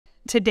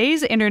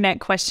Today's internet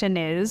question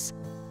is,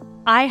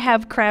 I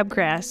have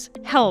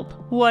crabgrass. Help,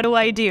 what do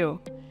I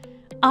do?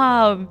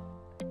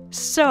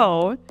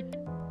 So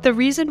the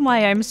reason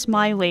why I'm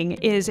smiling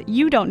is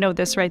you don't know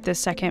this right this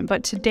second,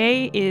 but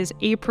today is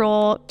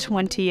April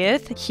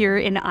 20th here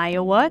in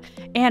Iowa,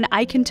 and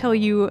I can tell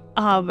you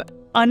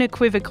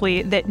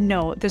unequivocally that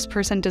no, this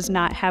person does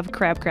not have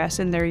crabgrass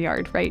in their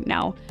yard right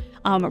now.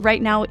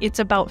 Right now, it's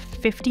about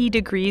 50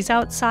 degrees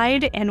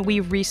outside, and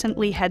we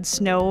recently had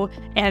snow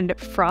and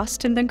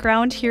frost in the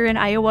ground here in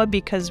Iowa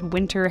because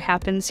winter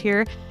happens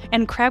here,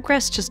 and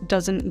crabgrass just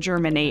doesn't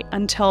germinate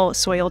until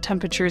soil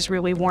temperatures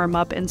really warm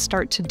up and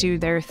start to do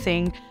their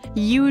thing,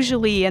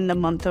 usually in the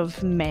month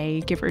of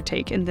May, give or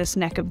take, in this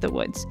neck of the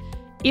woods.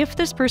 If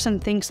this person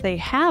thinks they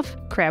have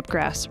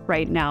crabgrass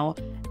right now,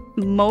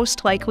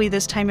 most likely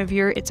this time of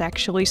year, it's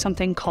actually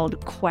something called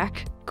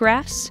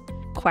quackgrass.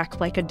 Quack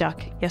like a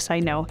duck. Yes, I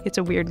know. It's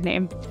a weird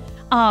name.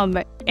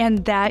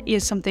 And that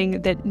is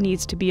something that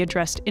needs to be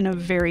addressed in a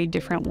very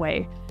different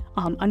way.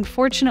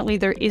 Unfortunately,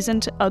 there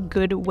isn't a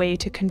good way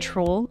to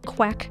control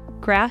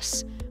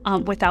quackgrass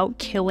without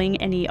killing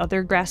any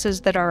other grasses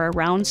that are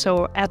around.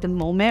 So at the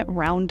moment,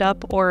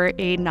 Roundup or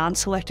a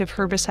non-selective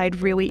herbicide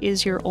really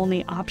is your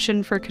only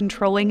option for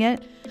controlling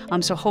it.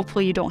 So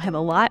hopefully you don't have a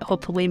lot.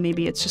 Hopefully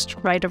maybe it's just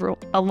right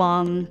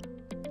along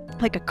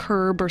like a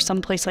curb or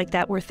someplace like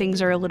that where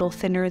things are a little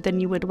thinner than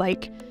you would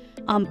like.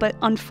 But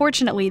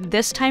unfortunately,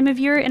 this time of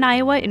year in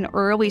Iowa, in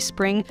early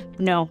spring,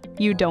 no,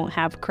 you don't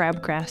have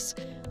crabgrass.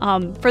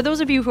 For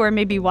those of you who are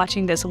maybe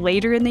watching this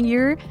later in the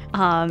year,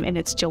 and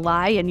it's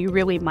July and you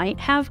really might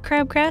have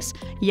crabgrass,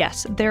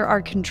 yes, there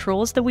are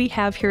controls that we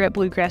have here at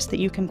Bluegrass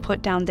that you can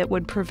put down that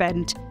would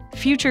prevent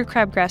future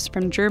crabgrass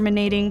from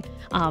germinating.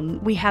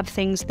 We have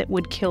things that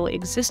would kill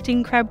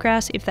existing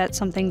crabgrass if that's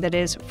something that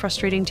is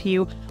frustrating to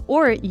you,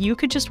 or you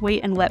could just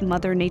wait and let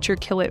Mother Nature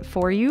kill it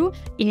for you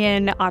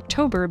in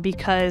October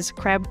because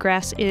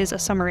crabgrass is a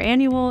summer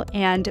annual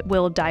and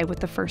will die with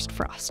the first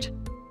frost.